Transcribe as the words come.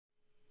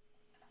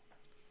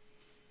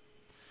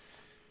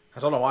I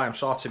don't know why I'm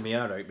sorting my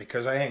hair out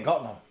because I ain't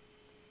got none.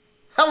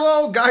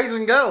 Hello guys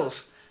and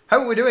girls,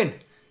 how are we doing?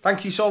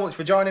 Thank you so much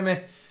for joining me.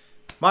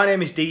 My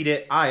name is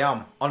Deady. I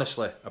am,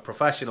 honestly, a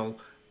professional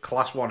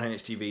Class 1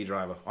 HGV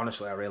driver.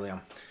 Honestly, I really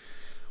am.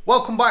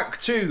 Welcome back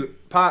to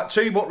part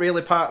 2, but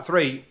really part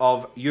 3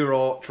 of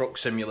Euro Truck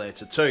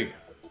Simulator 2.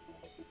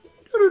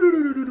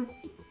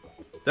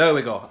 There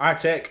we go. I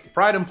take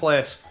pride and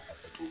place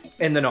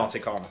in the naughty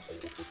corner.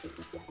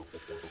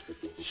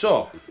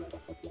 So,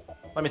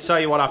 let me tell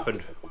you what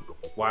happened.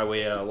 Why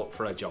we look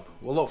for a job.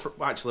 We'll look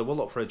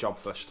for a job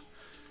first.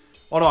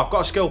 Oh no, I've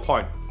got a skill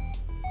point.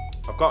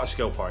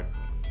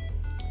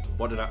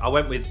 What did I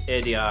went with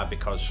ADR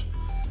because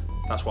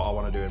that's what I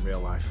want to do in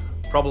real life.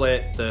 Probably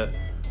the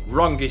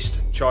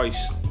wrongest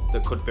choice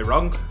that could be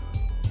wrong,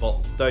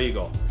 but there you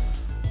go.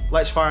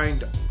 Let's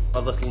find a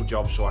little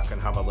job so I can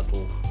have a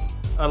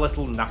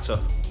little natter.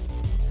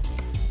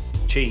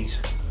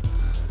 Cheese.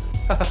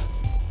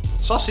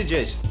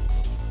 Sausages.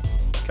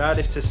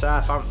 Cardiff to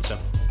Southampton.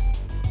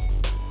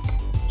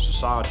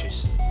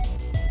 Sausages.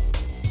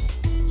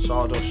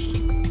 Sawdust.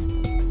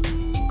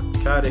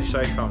 Cardiff,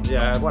 Southampton.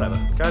 Yeah, whatever.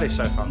 Cardiff,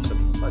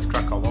 Southampton. Let's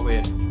crack on. What are we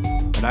in?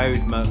 An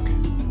oud milk.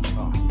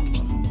 Oh,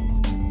 God.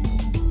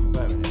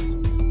 Where it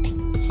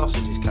is?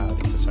 Sausages,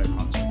 Cardiff to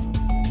Southampton.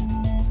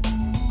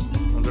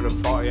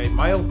 148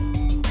 mile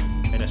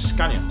in a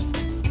Scania.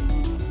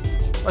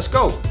 Let's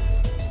go.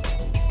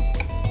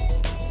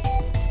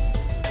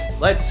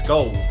 Let's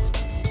go.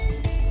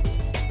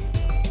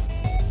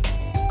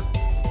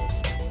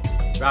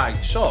 Right,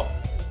 so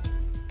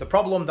the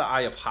problem that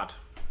I have had.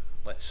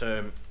 Let's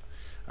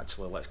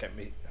get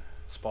me.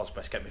 I suppose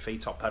best get my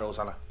feet on pedals,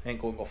 and I ain't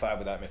going to go far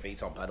without my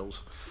feet on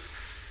pedals.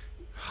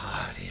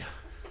 Ah oh, dear.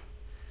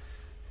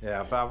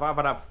 Yeah, I've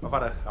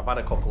had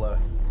a couple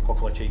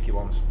of cheeky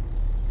ones.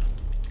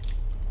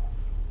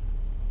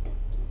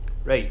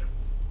 Right.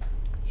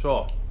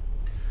 So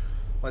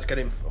let's get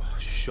in. Oh,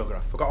 sugar! I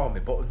forgot all my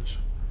buttons.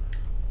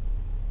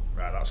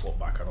 Right, let's look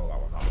back. I know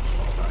that one. That looks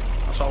all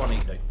right. That's all I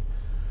need to do.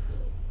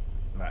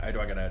 Right, how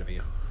do I get out of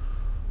here?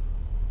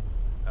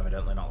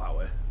 Evidently not that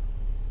way.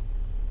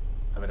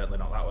 Evidently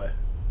not that way.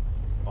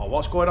 Oh,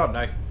 what's going on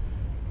now?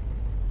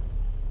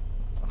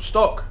 I'm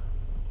stuck.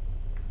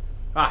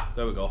 Ah,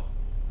 there we go.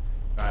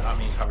 Right, that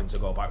means having to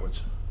go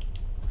backwards.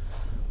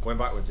 Going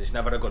backwards is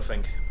never a good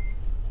thing.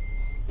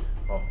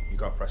 Oh, you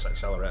got to press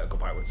accelerator, go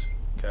backwards.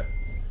 Okay.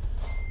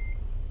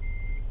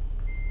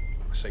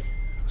 I see.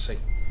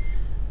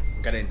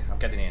 I'm getting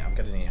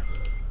here.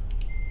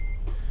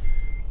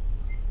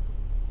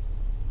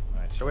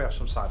 Right, shall we have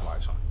some side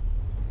lights on?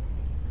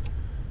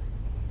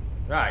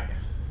 Right,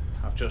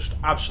 I've just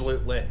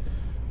absolutely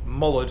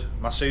mullered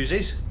my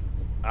Susies.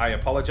 I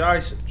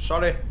apologise.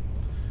 Sorry,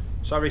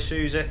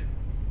 Susie.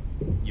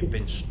 You've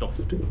been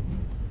stuffed.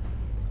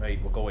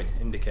 Right, we're going.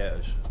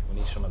 Indicators. We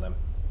need some of them.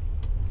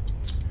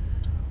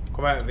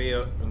 Come out of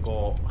here and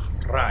go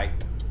right.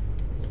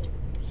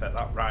 Set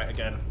that right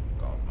again.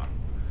 God, man.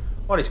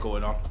 What is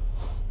going on?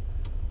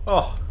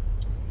 Oh.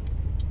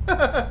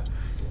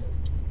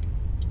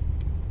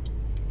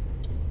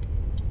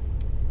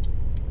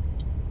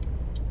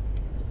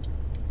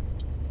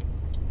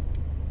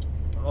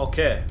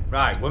 Okay,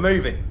 right, we're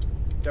moving.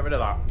 Get rid of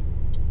that.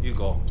 You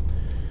go.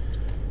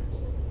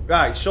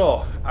 Right,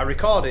 so I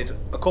recorded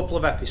a couple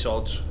of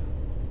episodes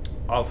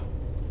of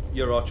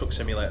Euro Truck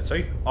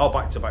Simulator 2, all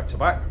back to back to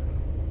back.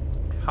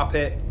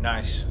 Happy,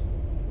 nice.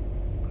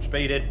 I'm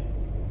speeding.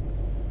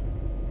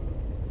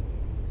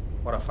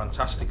 What a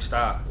fantastic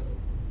start.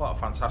 What a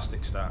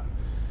fantastic start.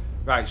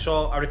 Right,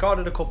 so I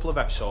recorded a couple of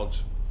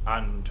episodes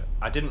and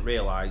I didn't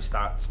realise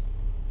that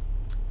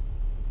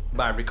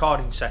my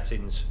recording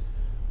settings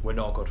were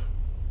no good.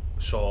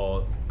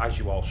 So, as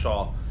you all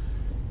saw,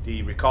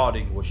 the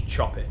recording was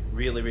choppy,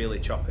 really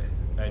choppy,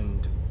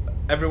 and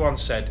everyone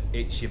said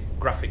it's your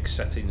graphics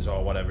settings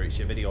or whatever, it's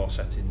your video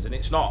settings, and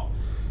it's not.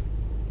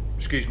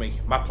 Excuse me,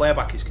 my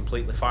playback is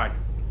completely fine.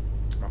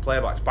 My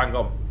playback's bang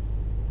on.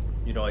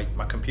 You know,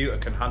 my computer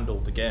can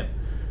handle the game,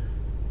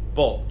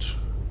 but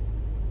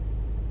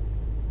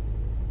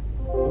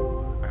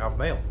I have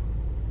mail.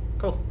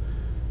 Cool.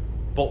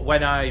 But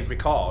when I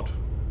record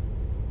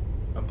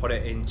and put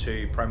it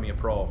into Premiere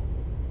Pro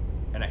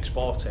and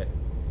export it,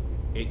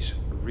 it's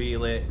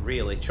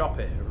really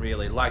choppy and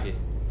really laggy.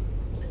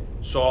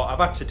 So I've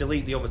had to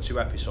delete the other 2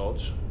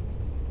 episodes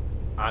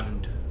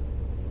and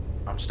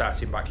I'm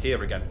starting back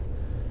here again.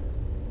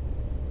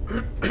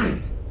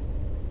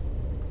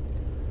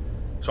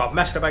 So I've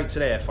messed about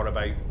today for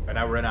about an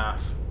hour and a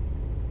half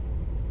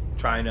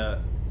trying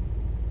to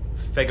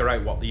figure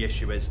out what the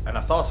issue is, and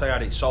I thought I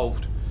had it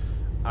solved.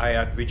 I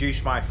had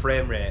reduced my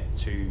frame rate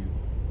to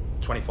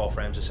 24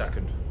 frames a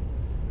second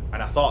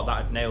and I thought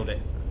that had nailed it.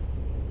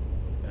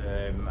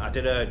 I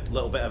did a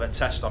little bit of a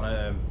test on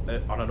a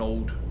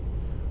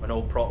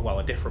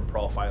different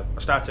profile. I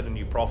started a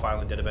new profile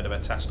and did a bit of a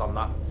test on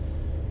that,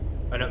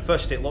 and at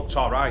first it looked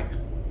alright.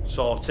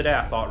 So today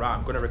I thought, right,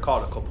 I'm going to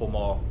record a couple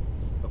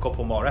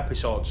more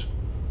episodes.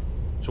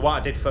 So what I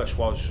did first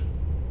was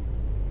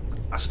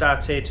I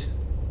started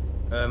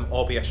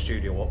OBS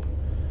Studio up,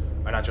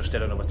 and I just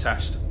did another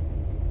test,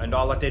 and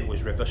all I did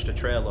was reverse the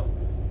trailer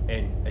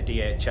in a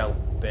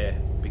DHL bay,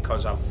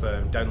 because I've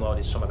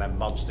downloaded some of them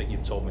mods that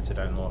you've told me to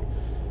download.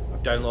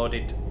 I've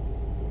downloaded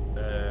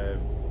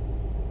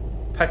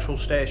petrol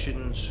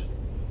stations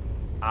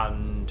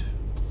and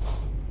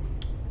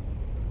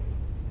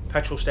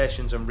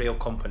real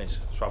companies.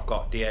 So I've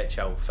got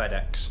DHL,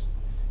 FedEx,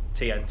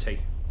 TNT,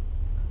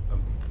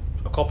 and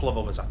a couple of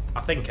others,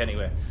 I think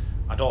anyway.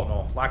 I don't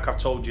know. Like I've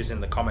told you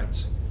in the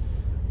comments,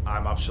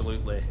 I'm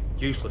absolutely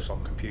useless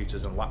on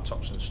computers and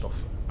laptops and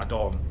stuff. I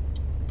don't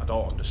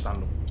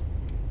understand them.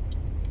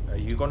 Are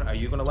you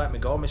gonna let me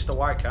go, Mr.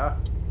 White Car?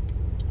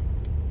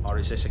 Or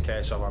is this a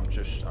case of I'm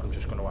just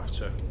gonna have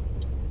to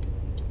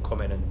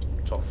come in and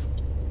tough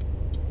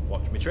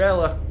watch my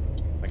trailer?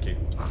 Thank you.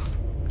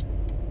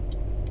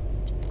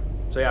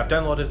 So yeah, I've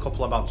downloaded a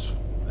couple of mods,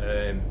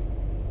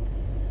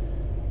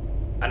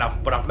 and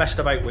I've messed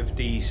about with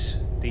these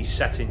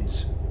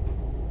settings.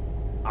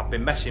 I've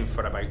been messing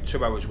for about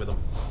 2 hours with them.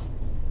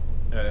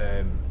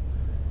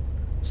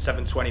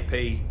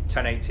 720p,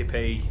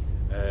 1080p,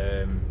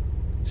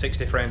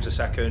 60 frames a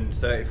second,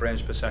 30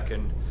 frames per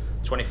second,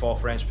 24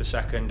 frames per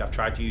second. I've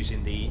tried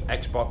using the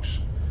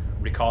Xbox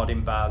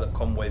recording bar that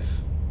come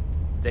with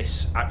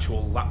this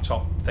actual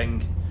laptop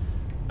thing,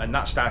 and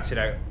that started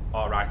out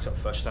alright at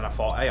first, and I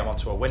thought, hey, I'm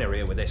onto a winner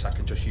here with this. I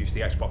can just use the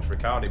Xbox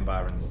recording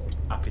bar and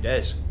happy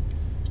days.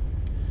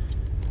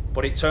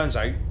 But it turns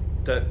out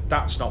that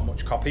that's not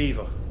much cop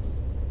either.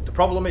 The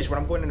problem is when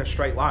I'm going in a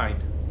straight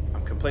line,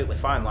 I'm completely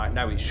fine. Like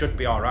now, it should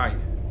be alright.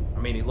 I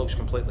mean, it looks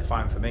completely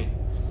fine for me.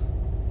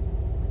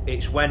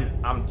 It's when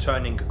I'm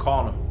turning a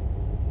corner,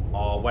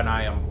 or when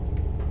I'm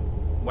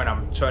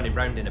turning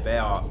round in a bay,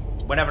 or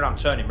whenever I'm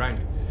turning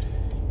round,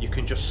 you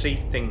can just see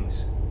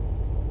things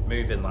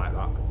moving like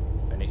that,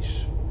 and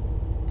it's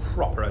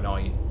proper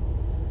annoying.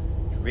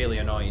 It's really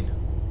annoying.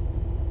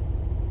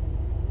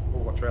 Oh,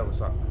 what trail is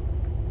that?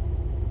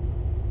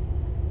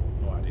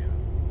 No idea.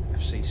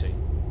 FCC.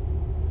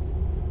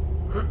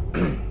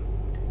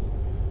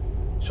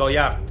 So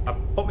yeah, I've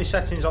put my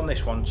settings on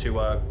this one to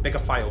a bigger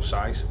file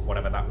size,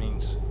 whatever that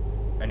means,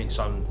 and it's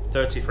on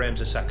 30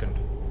 frames a second.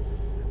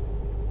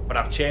 But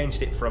I've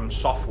changed it from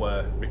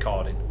software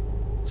recording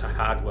to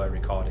hardware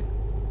recording,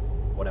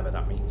 whatever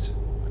that means.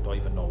 I don't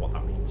even know what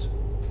that means.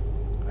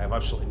 I have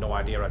absolutely no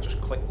idea. I just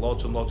clicked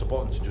loads and loads of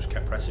buttons and just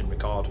kept pressing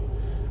record,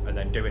 and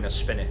then doing a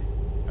spinny,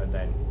 and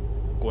then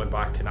going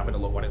back and having a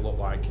look what it looked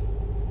like.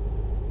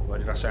 Where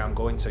did I say I'm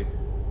going to?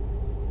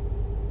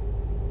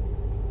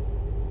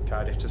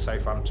 Cardiff to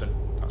Southampton.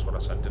 That's what I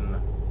said, didn't I?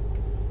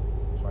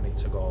 So I need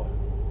to go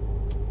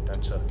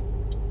down to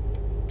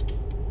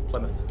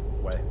Plymouth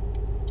way,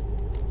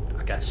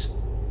 I guess.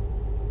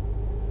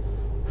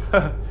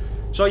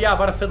 So yeah, I've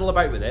had a fiddle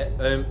about with it.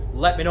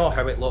 Let me know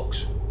how it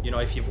looks. You know,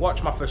 if you've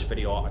watched my first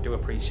video, I do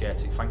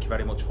appreciate it. Thank you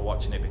very much for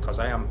watching it, because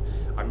I'm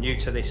new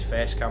to this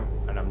face cam,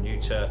 and I'm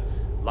new to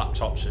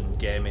laptops and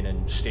gaming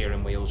and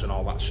steering wheels and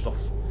all that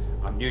stuff.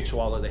 I'm new to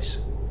all of this.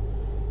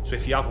 So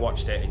if you have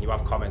watched it and you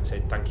have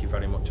commented, thank you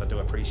very much. I do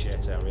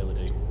appreciate it. I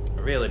really do.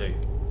 I really do.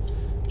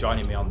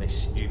 Joining me on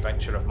this new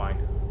venture of mine.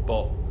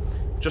 But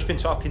I've just been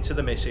talking to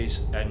the missus,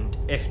 and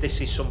if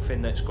this is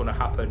something that's going to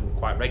happen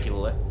quite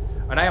regularly,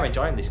 and I am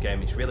enjoying this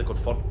game, it's really good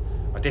fun.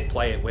 I did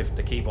play it with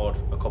the keyboard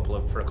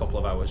for a couple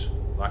of hours,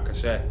 like I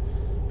say,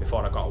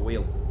 before I got a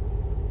wheel,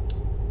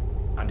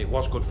 and it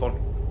was good fun.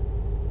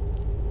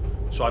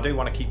 So I do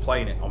want to keep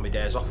playing it on my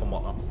days off and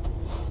whatnot,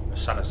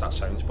 as sad as that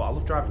sounds, but I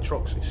love driving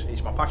trucks.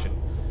 It's my passion.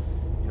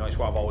 You know, it's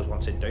what I've always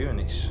wanted to do, and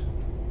it's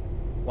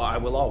what I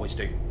will always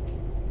do.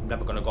 I'm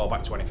never going to go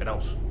back to anything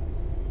else,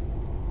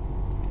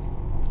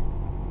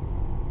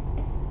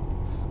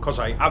 because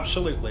I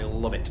absolutely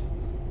love it.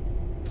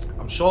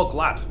 I'm so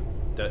glad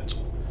that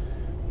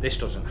this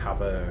doesn't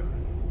have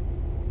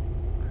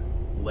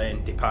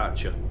lane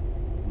departure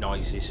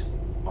noises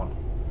on,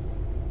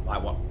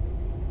 like what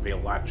real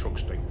life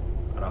trucks do,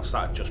 and else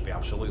that'd just be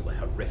absolutely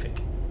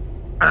horrific.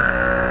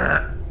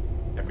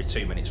 Every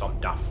 2 minutes on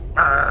daft.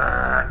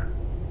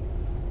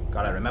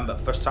 God, I remember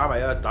the first time I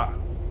heard that.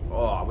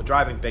 Oh, I was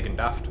driving Big and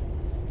Daft.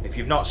 If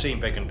you've not seen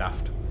Big and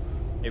Daft,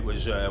 it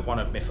was one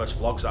of my first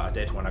vlogs that I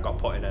did when I got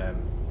put in a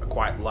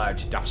quite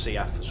large daft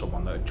CF for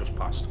someone that had just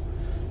passed.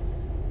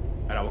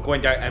 And I was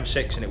going down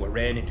M6 and it was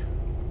raining,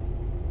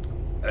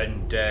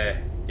 and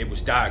it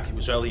was dark. It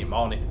was early in the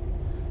morning.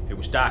 It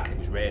was dark and it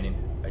was raining.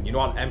 And you know,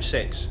 on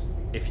M6,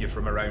 if you're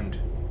from around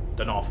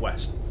the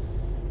northwest,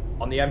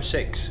 on the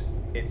M6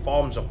 it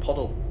forms a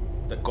puddle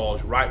that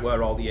goes right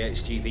where all the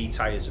HGV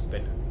tyres have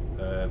been.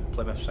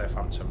 Plymouth,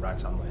 Southampton,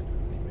 right hand lane.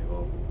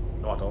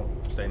 No, I don't.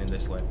 I'm staying in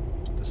this lane.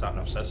 The sat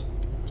nav says.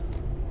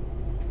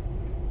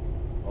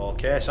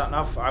 Okay, sat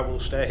nav, I will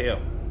stay here.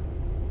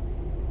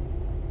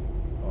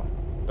 Oh,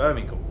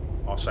 Birmingham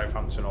or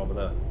Southampton over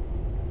there.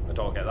 I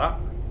don't get that,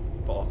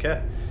 but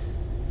okay.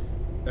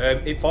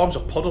 It forms a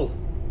puddle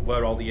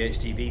where all the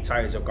HGV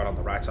tyres have gone on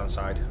the right hand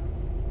side,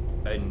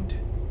 and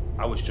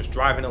I was just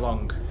driving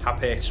along,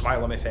 happy,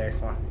 smile on my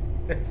face, like,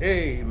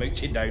 hey,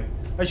 mooching down,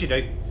 as you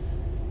do.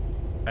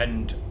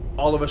 and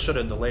all of a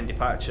sudden the lane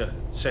departure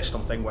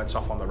system thing went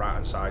off on the right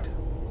hand side.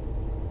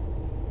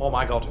 Oh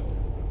my god.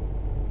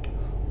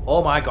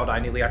 Oh my god, I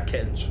nearly had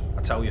kittens,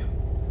 I tell you.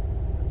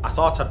 I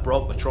thought I'd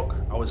broke the truck.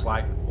 I was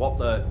like, what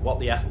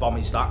the F-bomb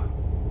is that?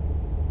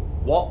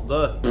 What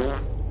the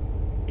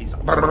is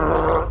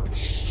that?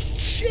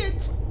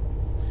 Shit!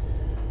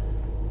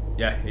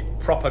 Yeah, it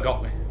proper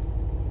got me.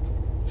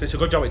 So it's a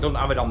good job it doesn't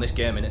have it on this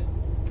game, innit?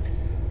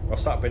 Or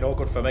else that'd be no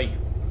good for me.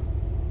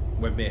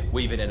 With me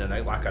weaving in and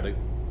out like I do.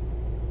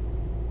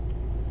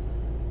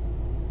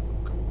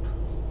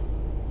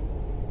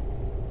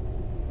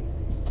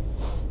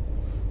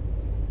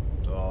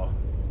 So,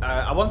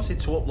 I wanted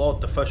to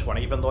upload the first one,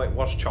 even though it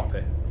was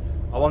choppy.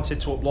 I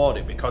wanted to upload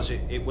it because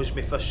it was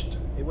my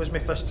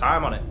first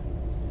time on it.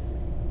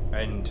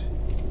 And,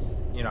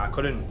 you know, I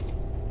couldn't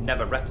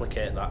never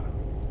replicate that.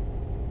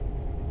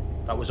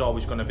 That was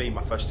always going to be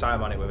my first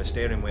time on it with a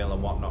steering wheel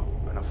and whatnot.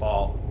 And I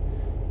thought,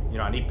 you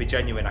know, I need to be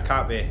genuine. I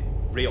can't be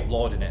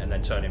re-uploading it and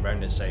then turning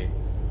around and saying,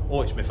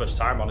 oh, it's my first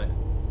time on it,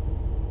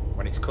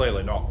 when it's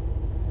clearly not.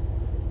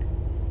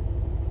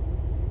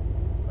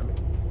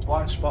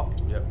 Blind spot.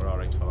 Yep, we're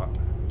alright for that.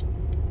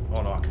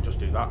 Oh no, I can just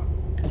do that.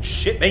 Oh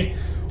shit me!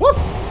 What?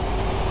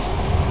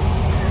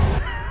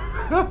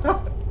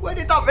 Where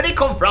did that mini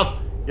come from?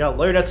 You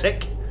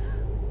lunatic.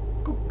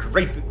 Good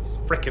grief,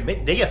 frickin'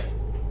 Mick Death.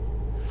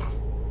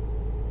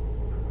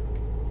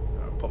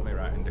 Put me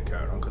right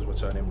indicator on because we're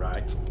turning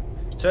right.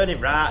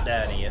 Turning right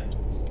down here.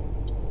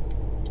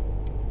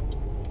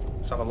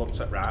 Let's have a look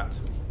at right.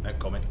 They're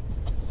coming.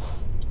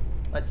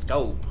 Let's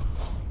go.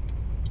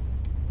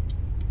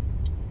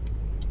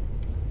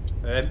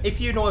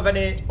 If you know of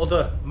any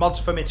other mods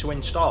for me to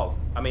install,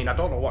 I mean, I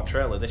don't know what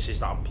trailer this is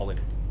that I'm pulling.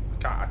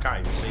 I can't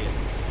even see it.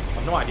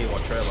 I've no idea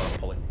what trailer I'm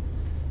pulling.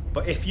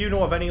 But if you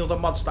know of any other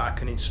mods that I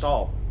can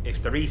install,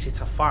 if they're easy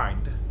to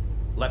find,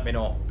 let me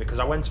know. Because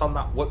I went on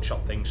that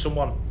workshop thing.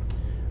 Someone,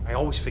 I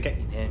always forget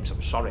your names,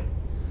 I'm sorry.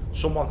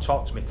 Someone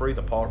talked me through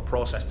the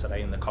process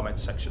today in the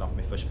comments section of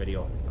my first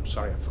video. I'm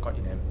sorry, I forgot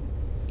your name.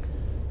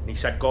 And he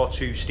said, go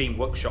to Steam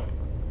Workshop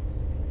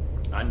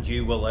and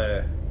you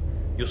will,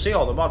 you'll see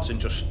all the mods and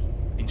just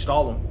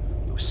install them.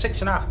 There was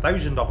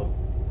 6,500 of them.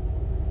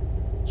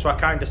 So I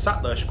kind of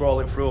sat there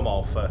scrolling through them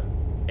all for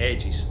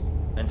ages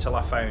until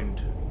I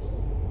found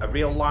a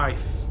real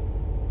life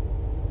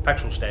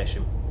petrol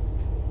station.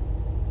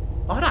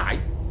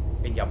 Alright,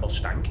 in your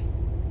Mustang.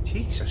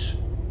 Jesus.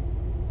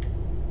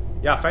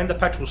 Yeah, I found the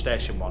petrol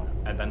station one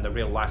and then the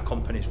real life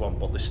companies one,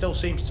 but there still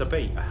seems to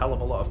be a hell of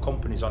a lot of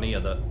companies on here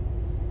that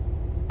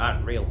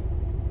aren't real.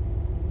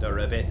 They're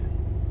a bit,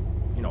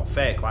 you know,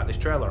 fake, like this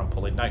trailer I'm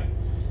pulling now.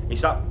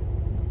 Is that,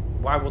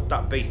 why would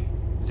that be?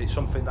 Is it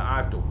something that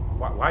I've done?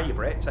 Why are you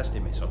brake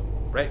testing me, son?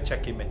 Brake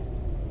checking me?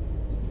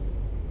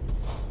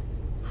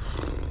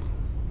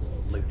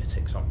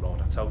 Lunatics on road,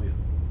 I tell you.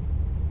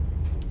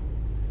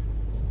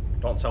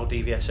 Don't tell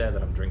DVSA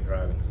that I'm drink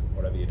driving,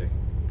 whatever you do.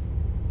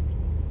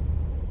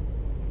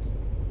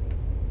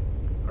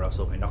 Or else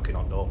they'll be knocking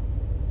on door.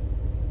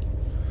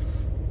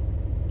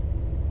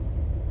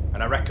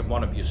 And I reckon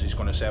one of you is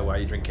going to say, why are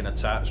you drinking a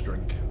tarts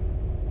drink?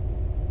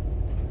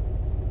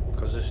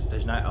 Because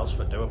there's nothing else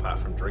for do apart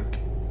from drink.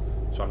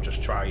 So I'm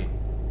just trying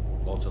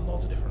loads and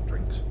loads of different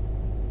drinks.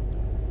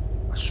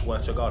 I swear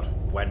to God,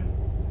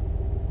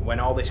 when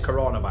all this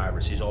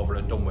coronavirus is over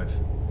and done with,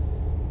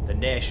 the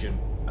nation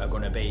are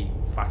going to be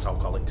fat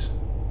alcoholics.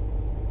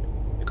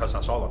 Because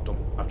that's all I've done.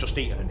 I've just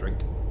eaten and drink.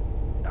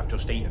 I've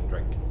just eaten and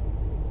drink.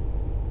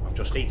 I've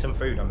just eaten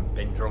food and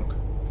been drunk.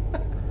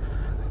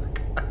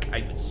 I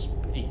can't even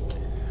speak.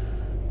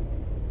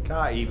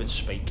 Can't even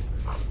speak.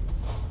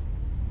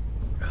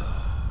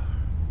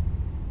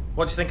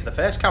 What do you think of the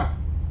face cam?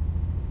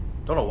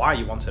 Don't know why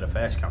you wanted a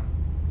face cam.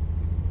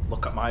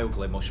 Look at my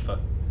ugly mush for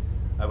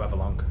however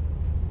long.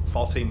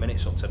 14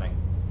 minutes up to now.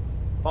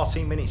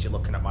 14 minutes you're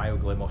looking at my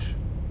ugly mush.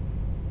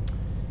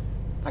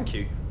 Thank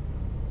you.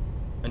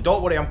 And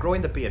don't worry, I'm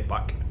growing the beard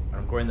back. And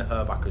I'm growing the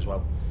hair back as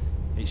well.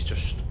 It's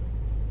just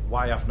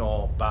why I have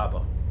no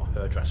barber or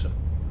hairdresser.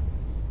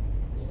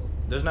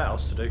 There's nothing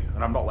else to do.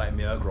 And I'm not letting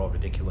my hair grow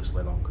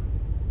ridiculously long.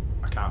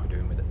 I can't be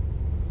doing with it.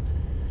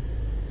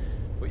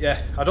 But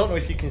yeah, I don't know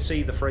if you can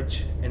see the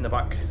fridge in the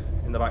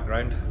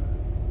background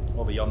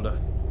over yonder.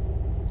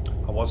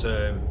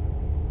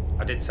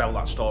 I did tell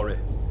that story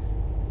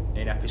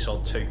in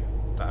episode 2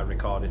 that I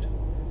recorded,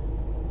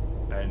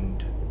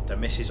 and the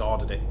missus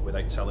ordered it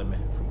without telling me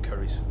from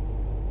Curry's.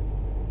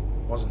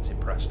 Wasn't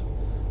impressed.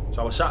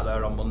 So I was sat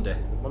there on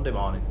Monday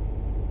morning,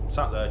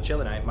 sat there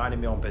chilling out, minding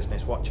my own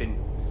business,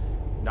 watching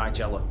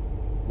Nigella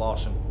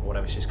Lawson, or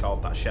whatever she's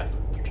called, that chef.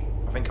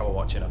 I think I was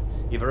watching her,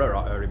 either her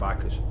or Hairy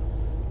Bikers.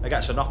 I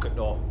gets a knock at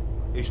door.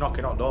 Who's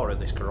knocking on door at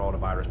this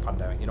coronavirus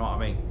pandemic? You know what I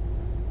mean?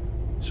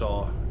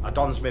 So I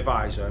dons my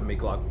visor and my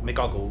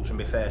goggles and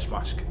my face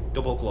mask,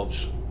 double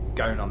gloves,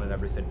 gown on and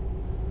everything.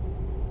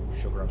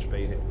 Sugar, I'm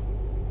speeding.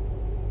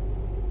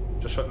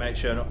 Just for make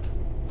sure not.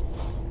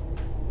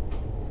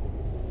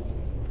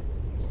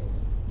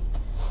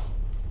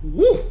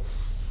 Woo!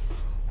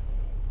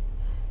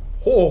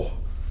 Oh!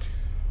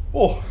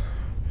 Oh,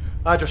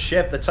 I just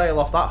shaved the tail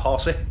off that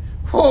horsey.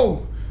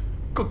 Whoa,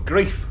 good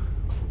grief.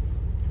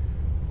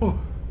 Oh,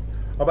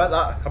 I bet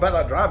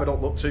that driver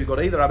don't look too good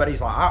either. I bet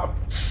he's like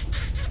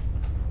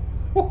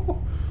that.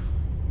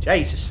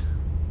 Jesus.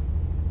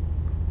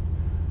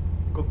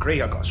 Good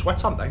grief, I got a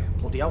sweat on now.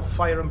 Bloody hell,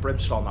 fire and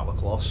brimstone, that were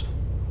close.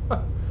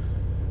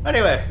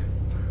 Anyway,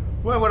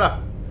 where were I?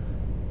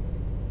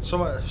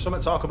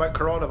 Something talk about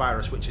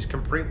coronavirus, which is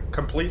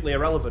completely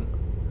irrelevant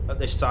at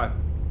this time.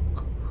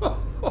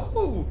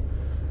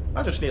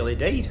 I just nearly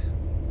died.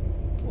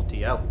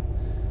 Bloody hell.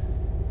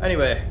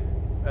 Anyway,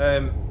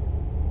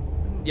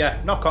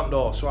 yeah, knock on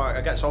door. So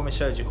I gets all my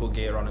surgical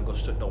gear on and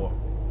goes to the door.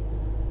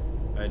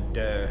 And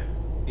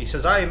he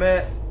says, "Hi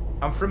mate,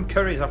 I'm from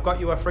Curry's. I've got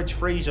you a fridge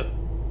freezer."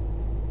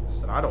 I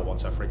said, "I don't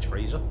want a fridge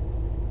freezer.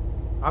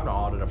 I've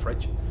not ordered a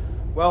fridge."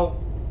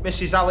 "Well,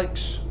 Mrs.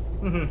 Alex,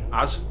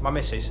 as my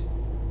missus."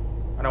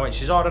 And I went,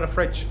 "She's ordered a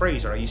fridge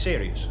freezer. Are you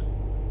serious?"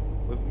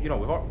 We've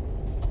got.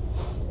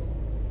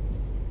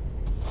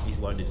 He's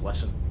learned his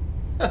lesson.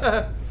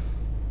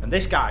 And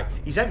this guy,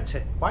 he's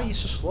empty. Why are you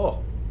so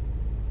slow?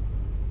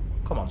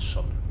 Come on,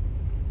 son.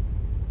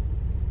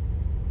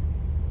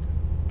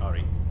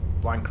 Alright,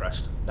 blind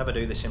crest. Never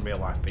do this in real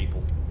life,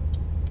 people.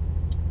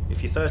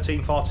 If you're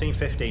 13, 14,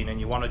 15 and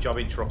you want a job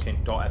in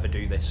trucking, don't ever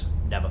do this.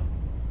 Never.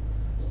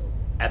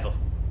 Ever.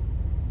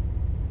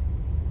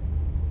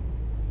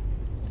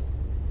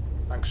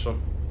 Thanks,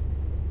 son.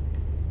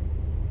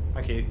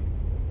 Thank you.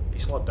 He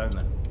slowed down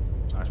then.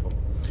 Nice one.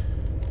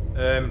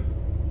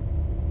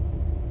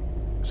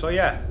 So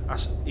yeah, I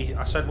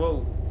said,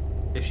 "Well,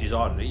 if she's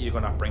ordered it, you're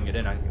going to have to bring it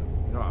in, aren't you?"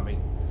 You know what I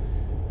mean?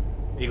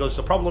 He goes,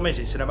 "The problem is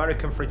it's an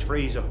American fridge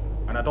freezer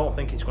and I don't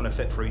think it's going to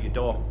fit through your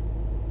door."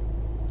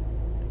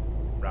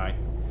 Right.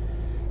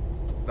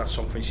 That's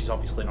something she's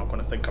obviously not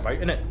going to think about,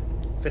 innit?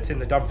 Fitting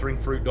the damn thing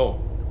through the door.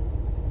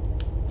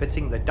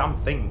 Fitting the damn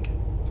thing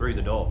through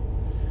the door.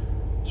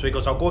 So he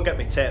goes, "I'll go and get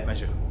my tape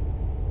measure."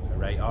 I said,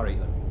 "Right, alright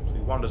then." So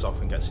he wanders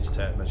off and gets his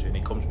tape measure and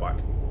he comes back.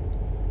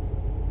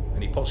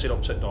 And he puts it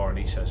up to the door and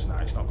he says, "Nah,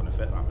 it's not going to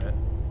fit that, mate."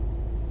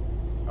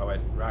 I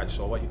went, "Right,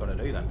 so what are you going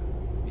to do then?"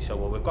 He said,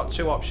 "Well, we've got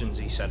two options,"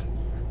 he said.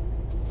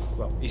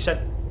 Well, he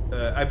said,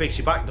 "How big's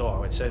your back door?" I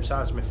went, "Same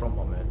size as my front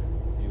one, mate."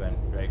 He went,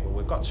 "Right, well,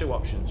 we've got two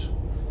options."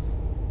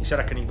 He said,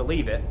 "I can either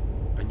leave it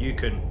and you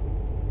can,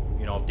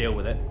 deal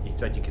with it." He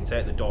said, "You can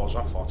take the doors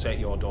off or take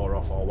your door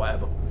off or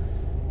whatever."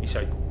 He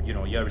said,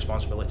 "Your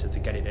responsibility to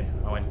get it in."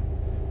 I went,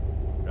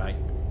 "Right,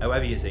 how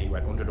heavy is it?" He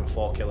went,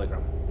 104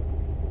 kilogram.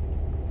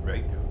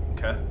 Right,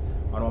 okay.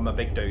 I know I'm a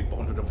big dude, but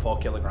 104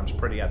 kilograms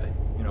pretty heavy.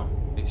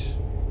 It's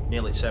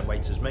nearly the same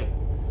weight as me.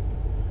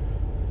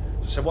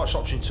 So I said, "What's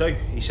option two?"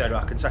 He said,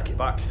 "I can take it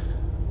back."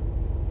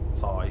 I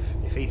thought,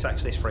 if he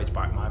takes this fridge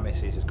back, my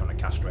missus is going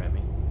to castrate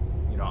me.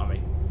 You know what I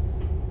mean?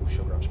 Oh,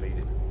 sugar, I'm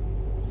speeding.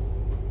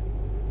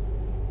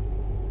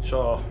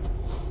 So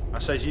I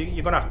says,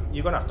 you're gonna have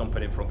to dump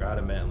it in front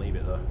garden, mate, and leave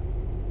it there."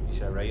 He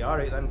said, "Right,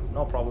 alright then,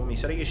 no problem." He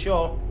said, "Are you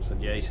sure?" I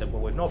said, "Yeah." He said,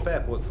 "Well, we've no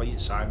paperwork for you to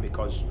sign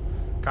because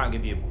can't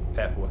give you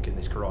paperwork in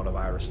this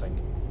coronavirus thing."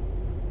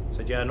 I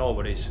said, "Yeah, no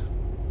worries."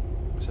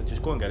 I said,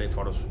 "Just go and get it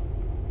for us."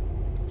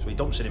 So he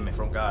dumps it in my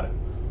front garden.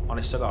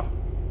 Honest to God,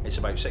 it's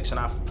about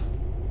 6.5.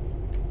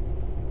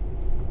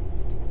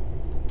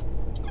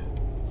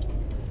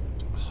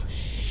 Oh,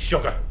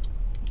 sugar.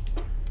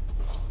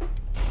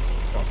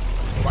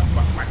 Come on,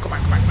 come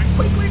on,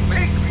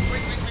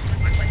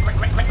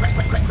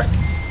 quick.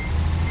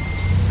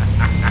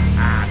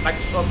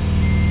 Thanks, son.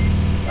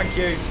 Thank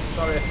you.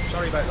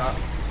 Sorry about that.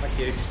 Thank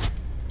you.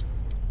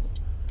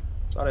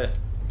 Sorry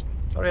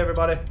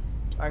everybody.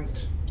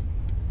 Thanks.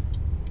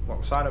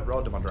 What side of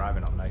road am I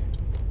driving on now?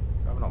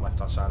 Driving on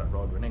left-hand side of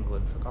road. We're in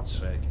England, for God's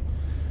sake.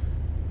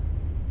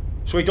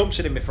 So he dumps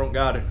it in my front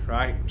garden,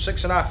 right?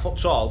 6.5 foot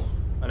tall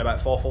and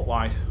about 4 foot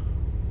wide.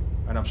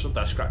 And I'm stood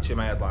there scratching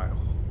my head like,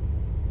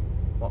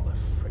 what the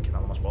freaking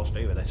hell am I supposed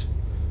to do with this?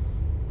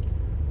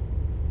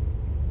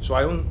 So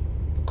I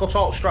cut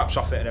all the straps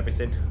off it and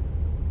everything.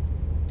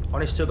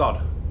 Honest to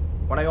God,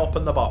 when I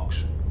opened the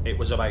box, it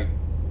was about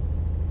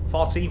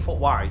 14 foot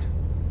wide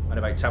and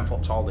about 10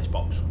 foot tall, this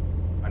box.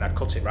 And I'd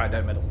cut it right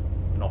down the middle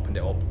and opened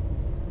it up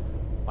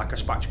like a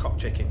spatchcock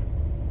chicken.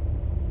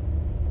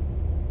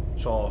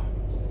 So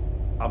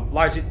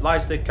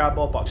lies the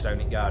cardboard box down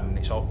in the garden.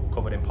 It's all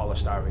covered in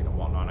polystyrene and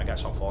whatnot, and I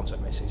get on phone to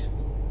missus.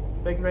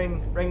 Ring,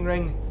 ring, ring,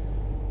 ring.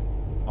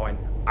 I went,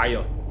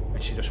 "Hiya,"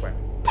 and she just went.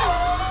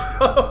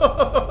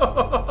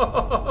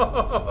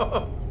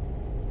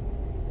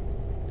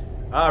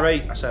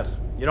 "Alright," I said,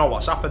 "you know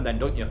what's happened then,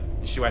 don't you?"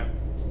 And she went,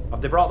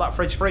 "Have they brought that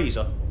fridge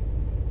freezer?"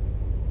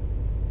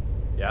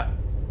 "Yeah."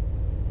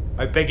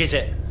 "How big is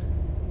it?"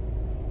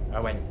 I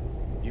went,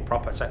 "You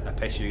proper take the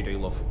piss, you do,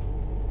 love."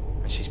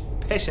 And she's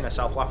pissing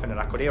herself laughing, and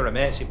I could hear her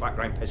mates in the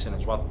background pissing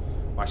as well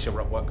while she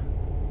were at work.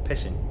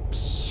 Pissing.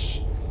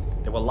 Psst.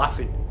 They were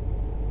laughing.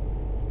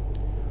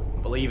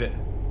 Couldn't believe it.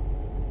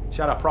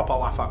 She had a proper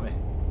laugh at me.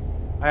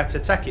 I had to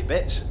take it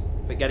bits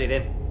to get it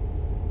in.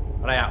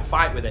 And I had to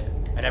fight with it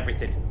and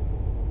everything.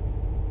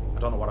 I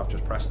don't know what I've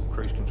just pressed.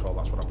 Cruise control,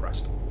 that's what I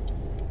pressed.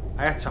 I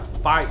I had to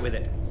fight with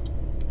it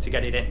to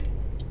get it in.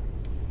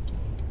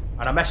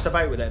 And I messed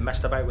about with it and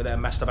messed about with it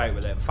and messed about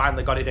with it and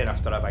finally got it in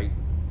after about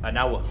an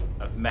hour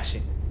of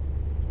messing.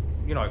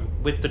 You know,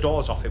 with the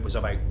doors off, it was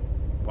about,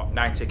 what,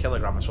 90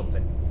 kilogram or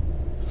something.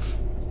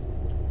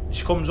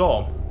 She comes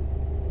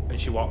home and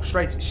she walks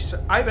straight. She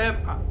said, "Hi babe,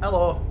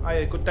 hello,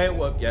 hi, good day at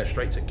work." Yeah,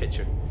 straight to the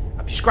kitchen.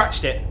 "Have you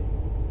scratched it?"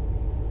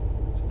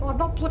 I said, "No, I've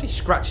not bloody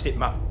scratched it,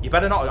 man. You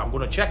better not, I'm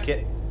going to check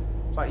it."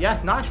 It's like,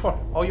 "Yeah, nice one.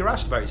 All you're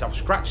asked about is I've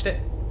scratched it.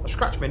 I've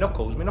scratched my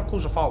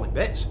knuckles are falling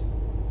bits.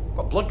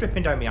 Got blood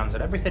dripping down my hands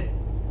and everything.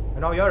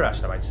 And all you're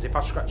asked about is if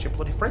I've scratched your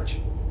bloody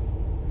fridge."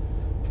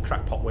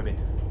 Crackpot women.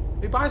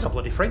 Who buys a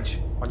bloody fridge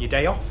on your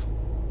day off?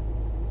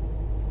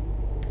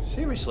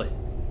 Seriously,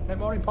 ain't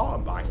more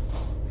important buying.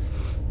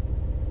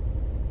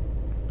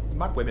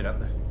 Mad women,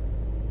 aren't they?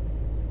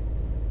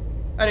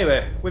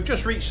 Anyway, we've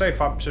just reached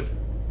Southampton.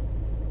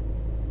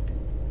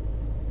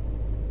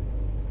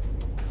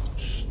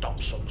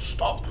 Stop, son,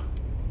 stop.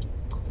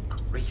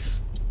 Good grief.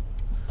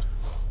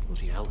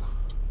 Bloody hell.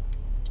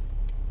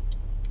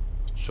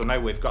 So now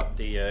we've got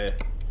the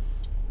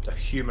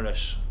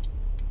humorous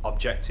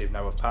objective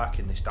now of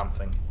parking this damn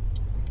thing.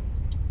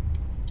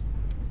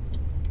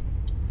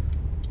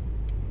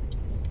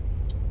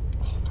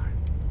 Oh my.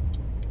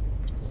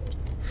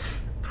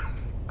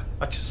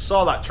 I just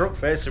saw that truck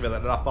facing me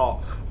then and I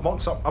thought,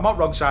 I'm on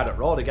wrong side of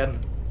the road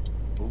again.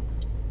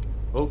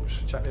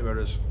 Oops, check the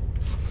mirrors.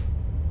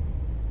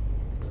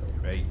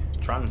 Right,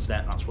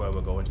 Transnet, that's where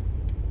we're going.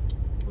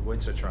 We're going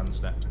to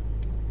Transnet.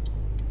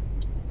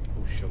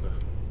 Oh, sugar.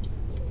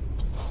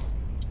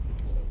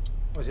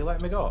 Oh, is he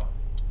letting me go?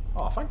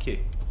 Oh, thank you.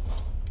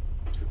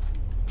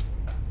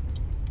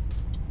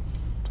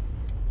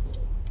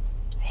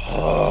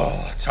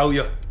 Oh, I tell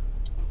you.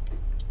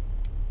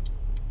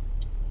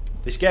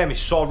 This game is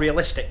so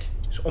realistic.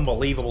 It's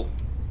unbelievable.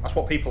 That's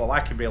what people are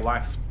like in real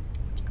life.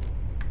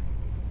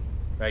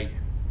 Right.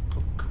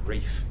 Good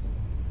grief.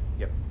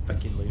 You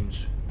fucking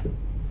loons.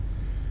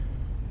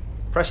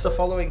 Press the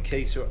following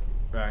key to...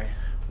 Right.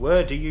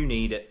 Where do you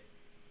need it?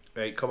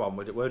 Right, come on.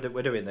 We're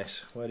doing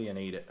this. Where do you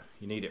need it?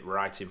 You need it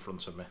right in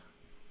front of me.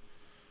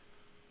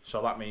 So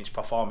that means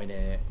performing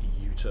a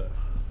U-turn.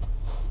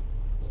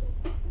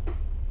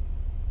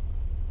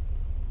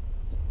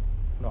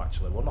 No,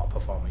 actually, we'll not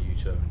perform a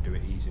U-turn and do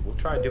it easy. We'll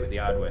try and do it the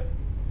hard way.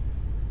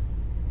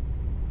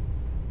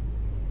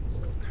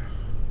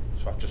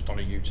 So I've just done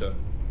a U-turn.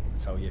 I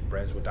tell you, if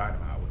brains were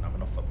dynamite, I wouldn't have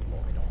enough for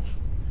blowing nose.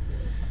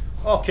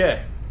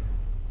 Okay.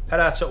 Head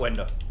out at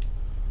window.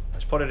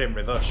 Let's put it in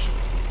reverse.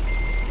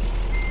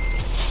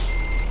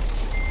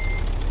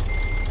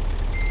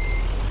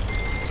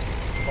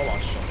 Come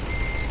on, son.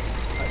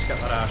 Let's get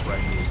that ass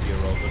round you,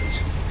 dear old buddies.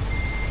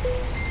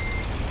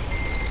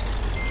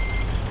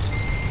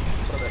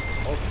 Put a bit.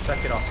 Oh,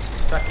 take it off.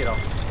 Take it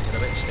off. Get a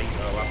bit steep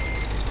though, that.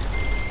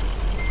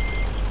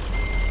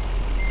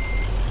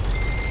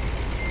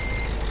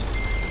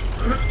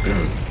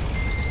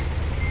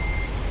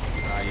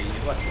 Nah,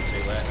 you've left me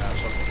too late now,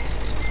 son.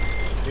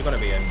 You're going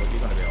to be in, but you're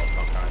going to be all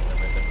cockeyed and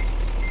everything.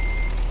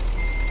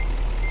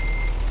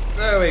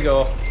 There we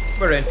go.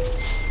 We're in.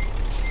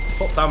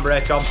 Put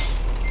handbrake on.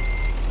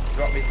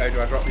 Drop me. How do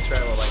I drop my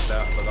trailer like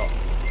that? I forgot.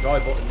 Joy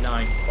button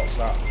 9. What's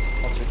that?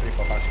 1, 2, 3,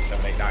 4, 5, 6,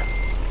 7, 8, 9.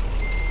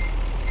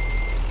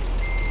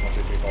 1,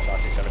 2, 3, 4,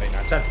 5, 6, 7, 8,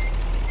 9, 10.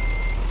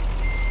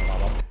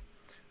 Come on.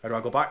 How do I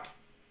go back?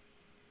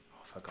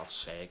 Oh, for God's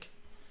sake.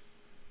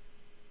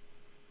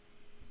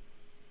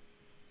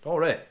 Don't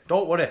worry.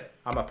 Don't worry.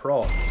 I'm a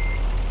pro.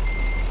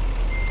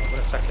 I'm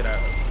going to take it out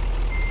of...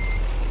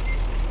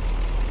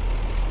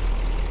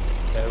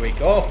 There we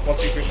go. 1,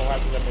 2, 3, 4,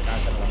 5, 6, 7, 8,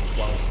 9, 10, 11,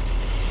 12.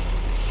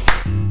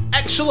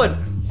 Excellent!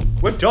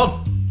 We're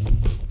done!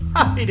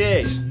 Happy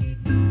days!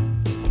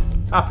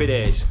 Happy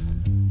days.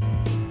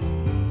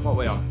 What are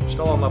we on?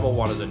 Still on level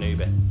 1 as a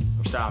newbie.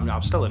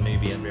 I'm still a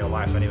newbie in real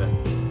life anyway.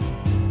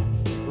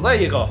 Well, there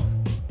you go.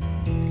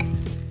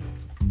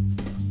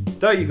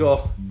 There you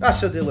go. That's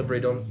the delivery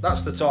done.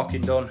 That's the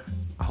talking done.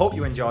 I hope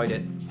you enjoyed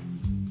it.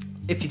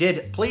 If you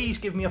did, please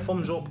give me a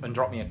thumbs up and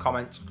drop me a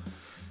comment.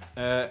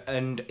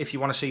 And if you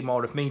want to see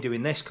more of me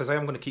doing this, because I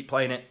am going to keep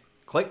playing it,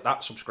 click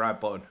that subscribe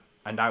button.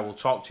 And I will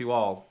talk to you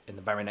all in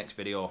the very next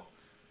video.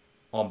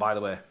 Oh, and by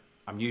the way,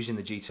 I'm using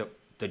the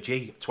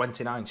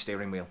G29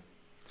 steering wheel.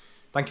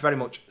 Thank you very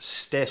much.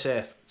 Stay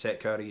safe.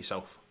 Take care of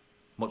yourself.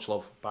 Much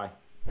love. Bye.